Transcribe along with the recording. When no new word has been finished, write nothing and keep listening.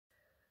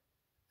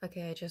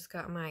Okay, I just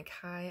got my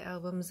Kai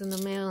albums in the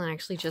mail and I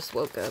actually just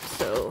woke up,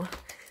 so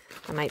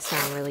I might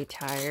sound really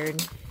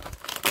tired.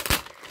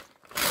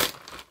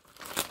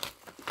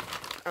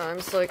 Oh,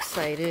 I'm so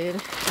excited.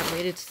 I've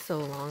waited so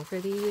long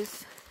for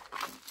these.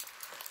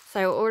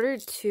 So I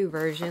ordered two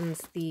versions,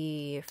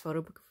 the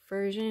photobook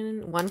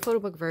version, one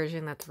photobook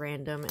version that's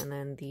random, and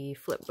then the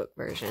flipbook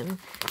version.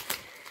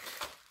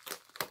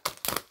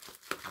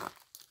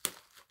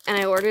 And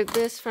I ordered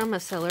this from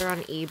a seller on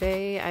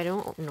eBay. I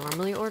don't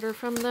normally order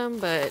from them,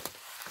 but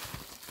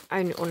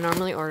I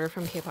normally order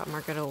from K-Pop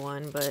Market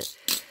 01, but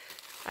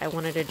I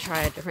wanted to try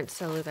a different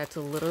seller that's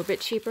a little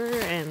bit cheaper,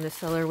 and the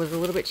seller was a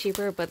little bit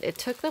cheaper, but it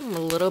took them a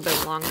little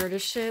bit longer to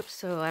ship,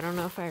 so I don't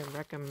know if I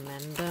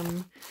recommend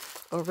them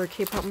over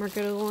K-Pop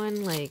Market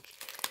 01. Like,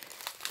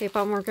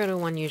 K-Pop Market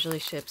 01 usually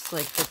ships,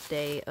 like, the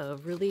day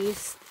of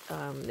release.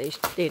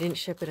 They didn't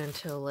ship it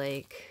until,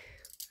 like,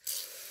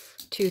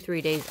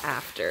 2-3 days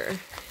after,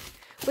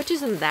 which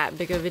isn't that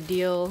big of a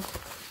deal.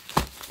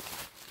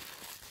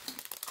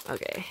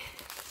 Okay.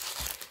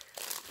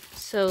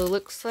 So,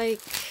 looks like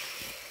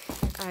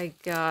I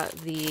got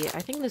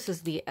I think this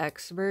is the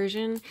X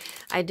version.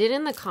 I did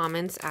in the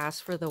comments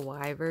ask for the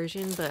Y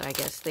version, but I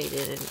guess they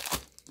didn't.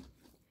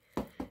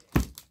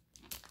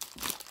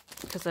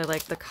 Because I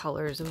like the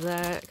colors of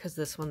that, because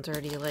this one's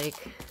already like,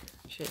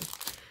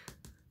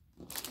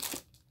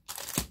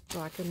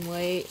 black and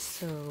white,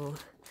 so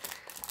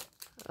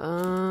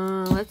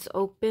let's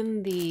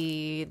open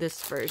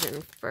this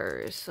version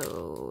first.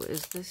 So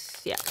is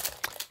this, yeah,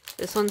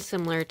 this one's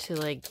similar to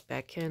like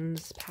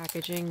Beckin's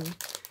packaging.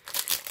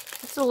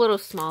 It's a little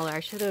smaller. I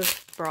should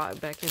have brought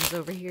Beckin's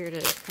over here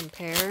to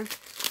compare.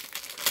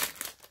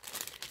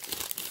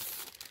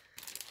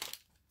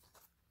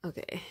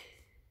 Okay.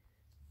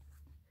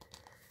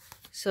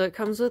 So it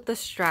comes with the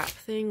strap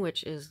thing,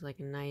 which is like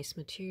a nice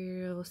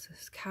material. It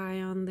says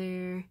Kai on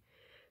there.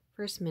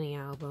 First mini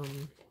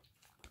album.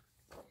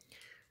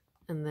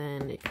 And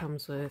then it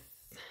comes with,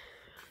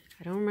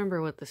 I don't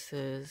remember what this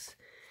is.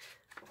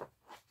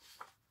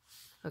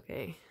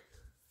 Okay.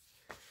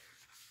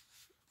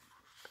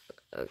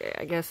 Okay,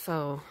 I guess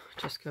I'll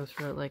just go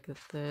through it like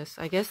this.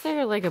 I guess there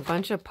are like a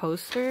bunch of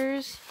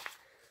posters.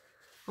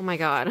 Oh my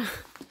god.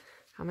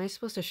 How am I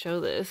supposed to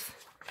show this?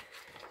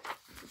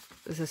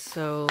 This is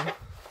so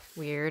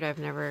weird. I've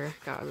never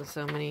gotten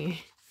so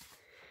many.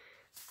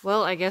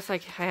 Well, I guess I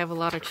have a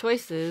lot of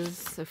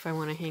choices if I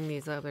want to hang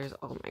these up.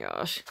 Oh my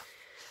gosh.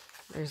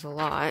 There's a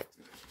lot.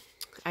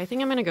 I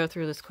think I'm going to go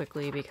through this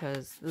quickly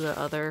because the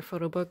other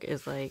photo book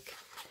is like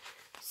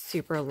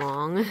super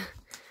long.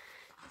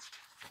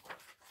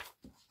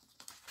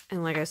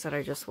 And like I said,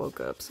 I just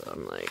woke up, so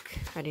I'm like,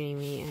 I didn't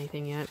even eat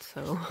anything yet,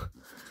 so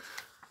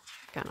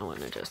kind of want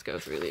to just go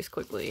through these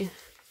quickly.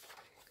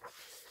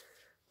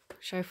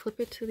 Should I flip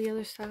it to the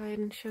other side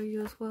and show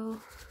you as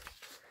well?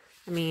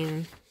 I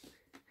mean,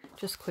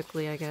 just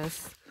quickly, I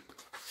guess.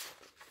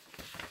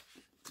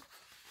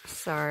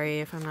 Sorry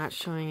if I'm not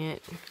showing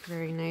it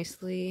very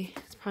nicely.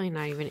 It's probably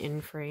not even in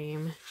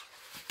frame.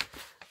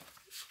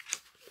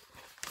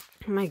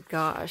 Oh my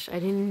gosh, I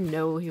didn't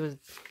know he was...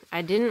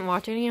 I didn't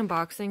watch any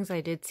unboxings.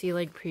 I did see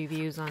like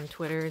previews on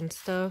Twitter and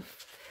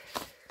stuff.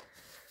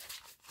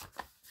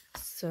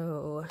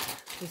 So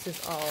this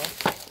is all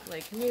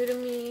like new to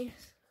me.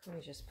 Let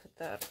me just put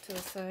that to the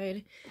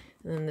side.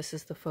 And then this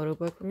is the photo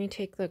book. Let me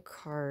take the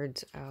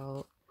cards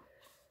out.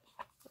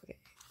 Okay.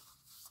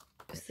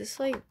 Is this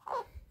like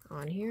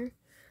on here?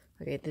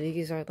 Okay,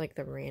 these are like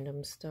the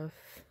random stuff.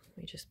 Let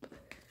me just put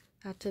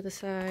that to the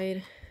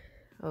side.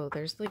 Oh,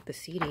 there's like the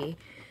CD.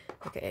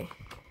 Okay.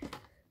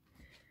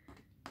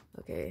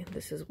 Okay,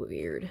 this is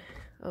weird.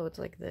 Oh, it's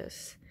like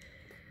this.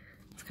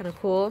 It's kind of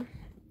cool.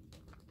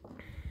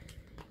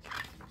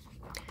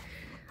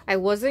 I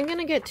wasn't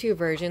gonna get two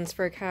versions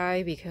for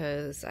Kai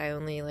because I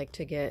only like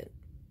to get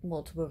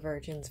multiple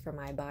versions for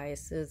my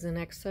biases in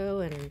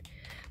EXO,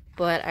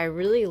 but I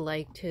really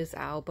liked his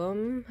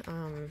album.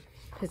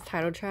 His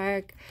title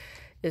track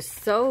is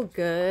so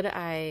good.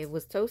 I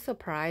was so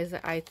surprised.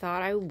 I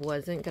thought I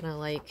wasn't gonna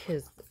like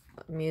his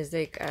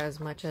music as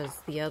much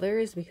as the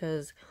others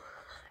because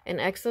in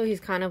EXO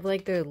he's kind of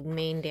like the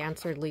main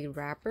dancer, lead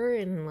rapper,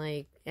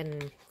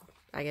 and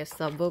I guess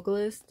sub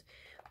vocalist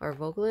or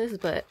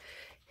vocalist, but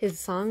his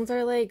songs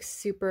are like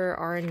super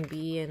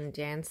R&B and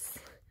dance,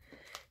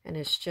 and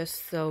it's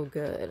just so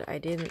good. I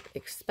didn't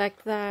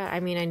expect that. I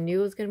mean, I knew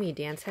it was gonna be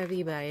dance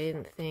heavy, but I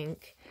didn't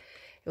think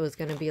it was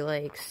gonna be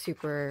like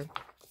super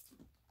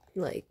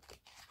like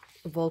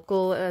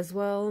vocal as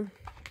well.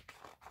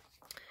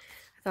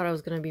 I thought it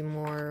was gonna be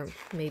more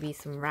maybe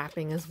some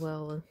rapping as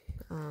well.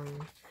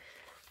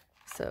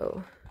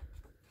 So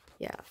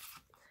yeah.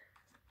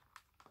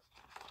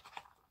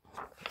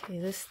 Okay,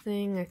 this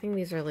thing, I think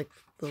these are like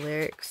the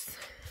lyrics,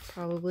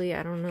 probably.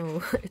 I don't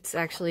know. It's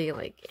actually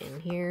like in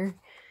here.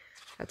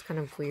 That's kind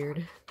of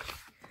weird,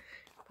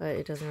 but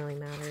it doesn't really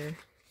matter.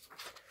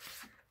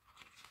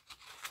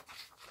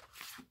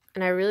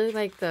 And I really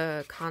like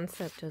the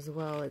concept as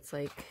well. It's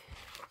like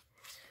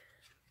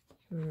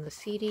the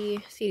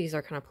CDs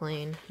are kind of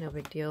plain, no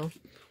big deal.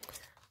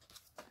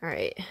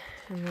 Alright,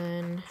 and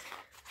then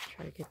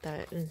try to get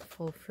that in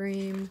full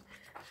frame.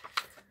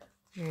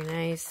 Very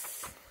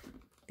nice.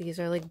 These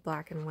are like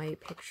black and white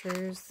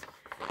pictures.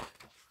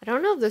 I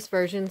don't know if this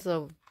version's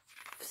the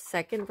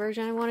second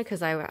version I wanted,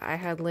 because I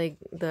had like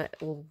the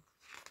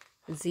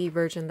Z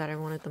version that I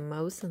wanted the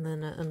most, and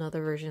then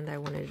another version that I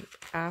wanted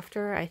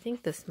after. I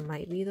think this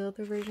might be the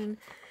other version.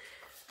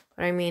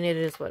 But I mean, it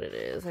is what it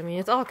is. I mean,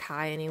 it's all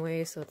Kai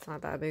anyway, so it's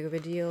not that big of a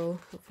deal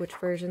of which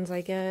versions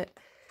I get.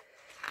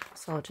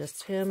 It's all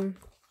just him.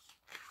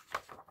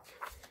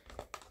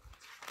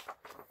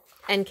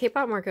 And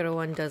K-Pop Market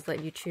 01 does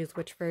let you choose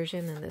which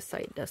version, and this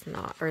site does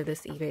not, or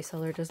this eBay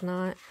seller does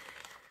not.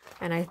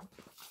 And I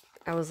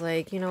was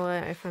like, you know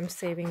what, if I'm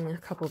saving a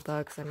couple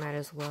bucks, I might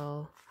as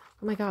well.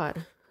 Oh my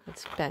god,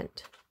 it's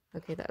bent.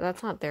 Okay,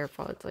 that's not their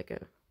fault, it's like a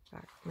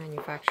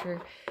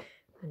manufacturer.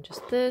 And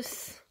just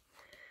this.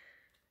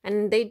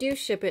 And they do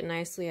ship it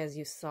nicely, as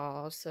you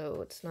saw,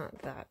 so it's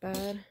not that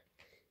bad.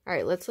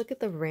 Alright, let's look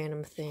at the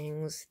random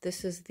things.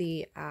 This is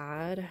the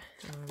ad,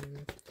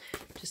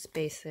 just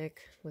basic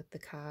with the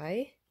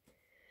Kai.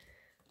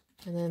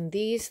 And then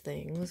these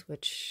things,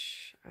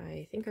 which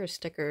I think are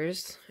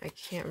stickers. I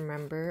can't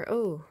remember.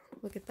 Oh,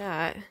 look at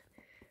that.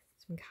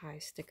 Some Kai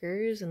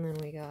stickers. And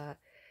then we got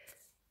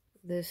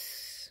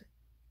this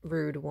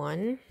rude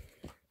one.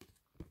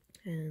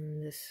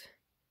 And this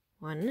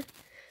one.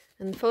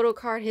 And the photo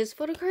card. His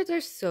photo cards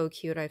are so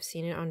cute. I've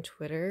seen it on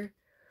Twitter.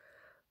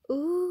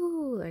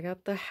 Ooh, I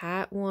got the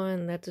hat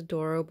one. That's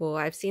adorable.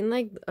 I've seen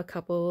like a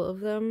couple of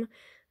them.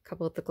 A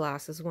couple of the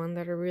glasses one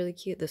that are really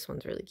cute. This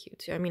one's really cute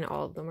too. I mean,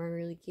 all of them are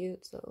really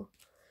cute, so.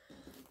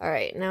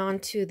 Alright, now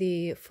onto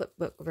the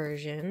Flipbook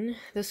version.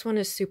 This one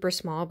is super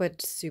small,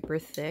 but super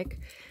thick.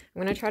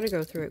 I'm going to try to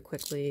go through it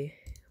quickly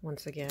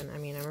once again. I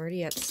mean, I'm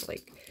already at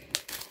like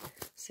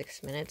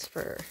 6 minutes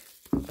for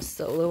a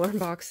solo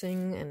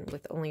unboxing, and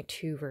with only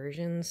 2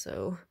 versions,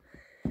 so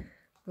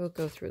we'll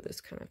go through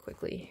this kind of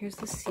quickly. Here's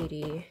the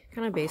CD,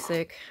 kind of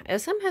basic.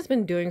 SM has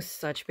been doing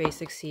such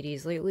basic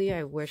CDs lately.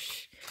 I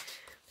wish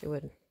they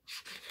would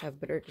have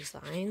better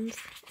designs.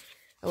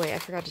 Oh wait, I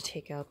forgot to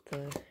take out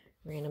the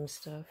random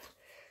stuff.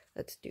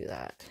 Let's do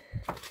that.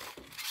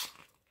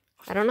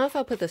 I don't know if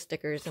I'll put the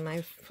stickers in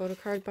my photo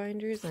card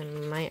binders. I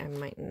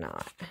might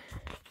not.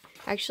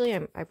 Actually,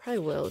 I probably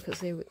will,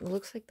 because it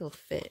looks like they'll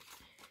fit.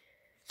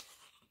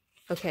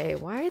 Okay,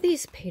 why are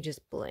these pages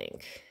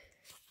blank?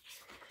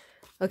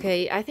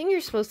 Okay, I think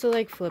you're supposed to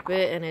like flip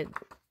it and it,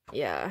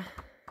 yeah,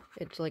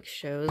 it like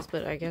shows,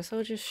 but I guess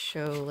I'll just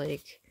show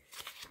like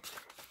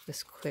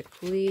this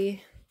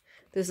quickly.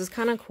 This is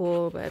kind of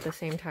cool, but at the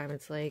same time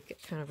it's like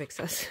kind of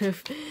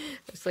excessive.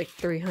 It's like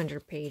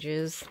 300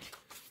 pages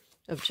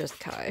of just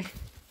Kai.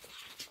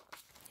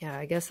 Yeah,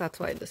 I guess that's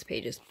why this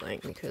page is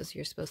blank, because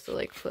you're supposed to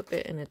like flip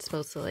it and it's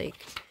supposed to like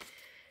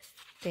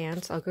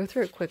dance. I'll go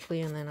through it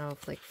quickly and then I'll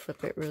like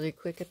flip it really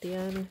quick at the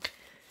end.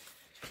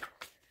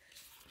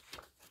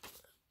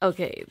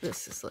 Okay,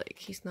 this is like,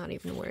 he's not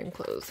even wearing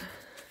clothes.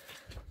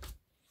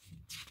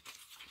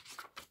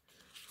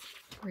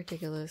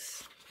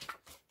 Ridiculous.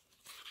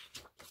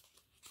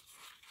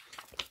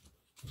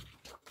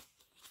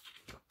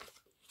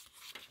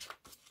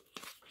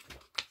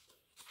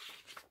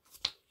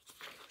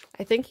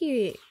 I think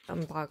he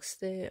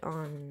unboxed it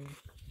on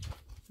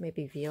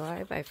maybe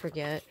V-Live, I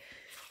forget.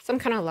 Some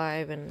kind of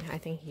live, and I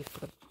think he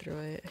flipped through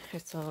it. I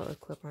saw a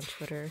clip on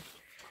Twitter.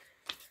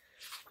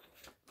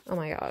 Oh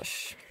my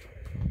gosh.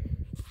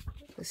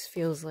 This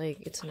feels like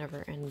it's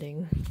never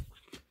ending.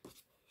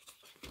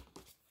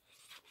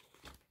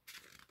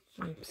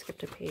 I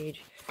skipped a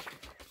page.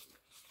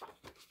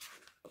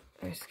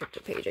 I skipped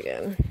a page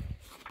again.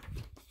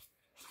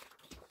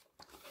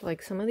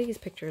 Like, some of these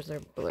pictures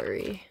are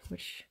blurry,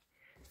 which,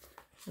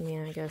 I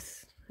mean, I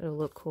guess it'll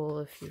look cool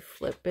if you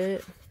flip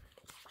it.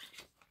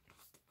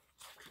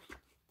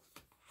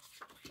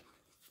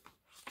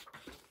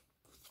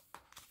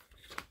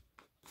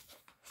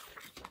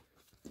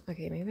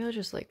 Okay, maybe I'll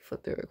just like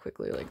flip through it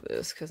quickly like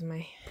this, because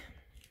my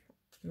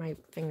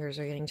fingers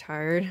are getting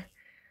tired.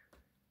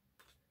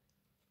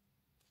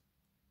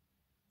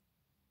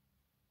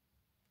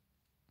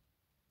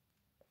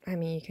 I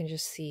mean, you can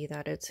just see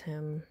that it's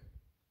him.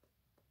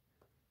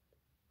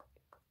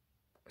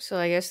 So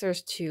I guess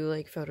there's 2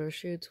 like photo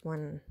shoots,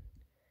 one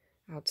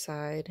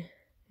outside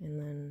and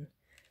then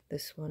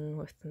this one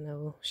with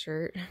no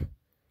shirt.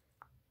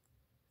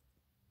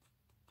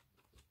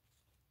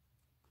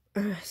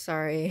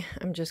 Sorry,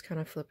 I'm just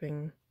kind of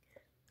flipping.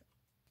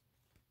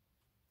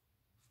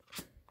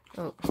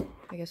 Oh,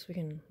 I guess we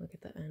can look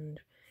at the end.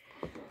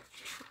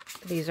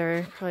 These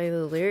are probably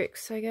the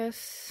lyrics, I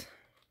guess.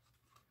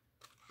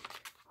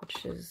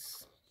 Which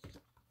is,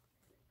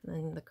 and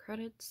then the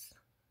credits.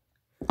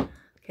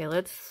 Okay,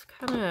 let's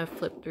kind of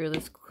flip through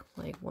this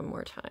like one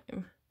more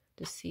time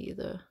to see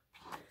the,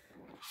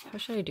 how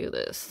should I do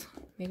this?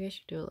 Maybe I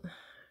should do it.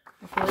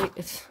 I feel like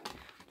it's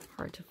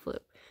hard to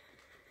flip.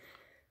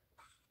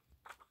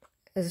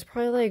 It's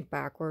probably like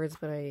backwards,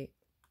 but I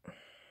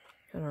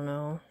don't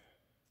know.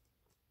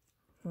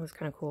 It was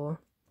kind of cool.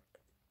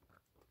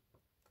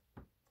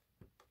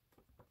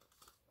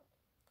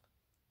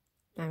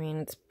 I mean,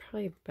 it's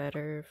probably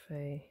better if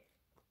I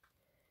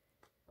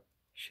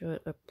show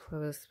it up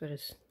close, but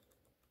it's,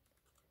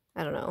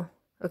 I don't know.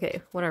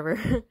 Okay, whatever.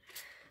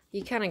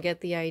 You kind of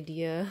get the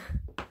idea.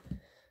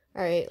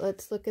 Alright,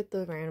 let's look at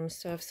the random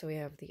stuff. So we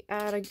have the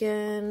ad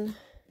again.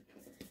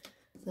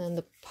 Then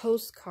the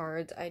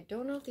postcards. I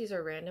don't know if these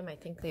are random. I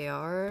think they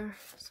are.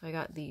 So I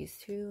got these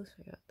two. So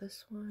I got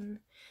this one.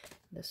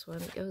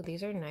 Oh,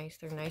 these are nice.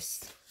 They're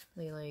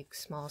nicely, like,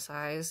 small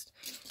sized.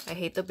 I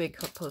hate the big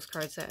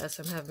postcards that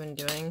SM have been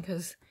doing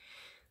because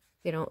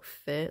they don't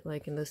fit,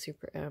 like, in the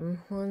Super M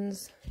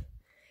ones.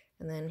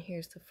 And then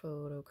here's the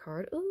photo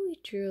card. Oh, we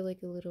drew,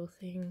 like, a little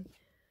thing.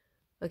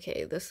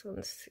 Okay, this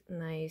one's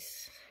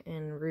nice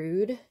and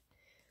rude.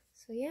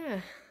 So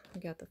yeah,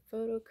 we got the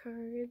photo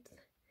cards.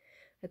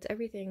 That's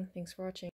everything. Thanks for watching.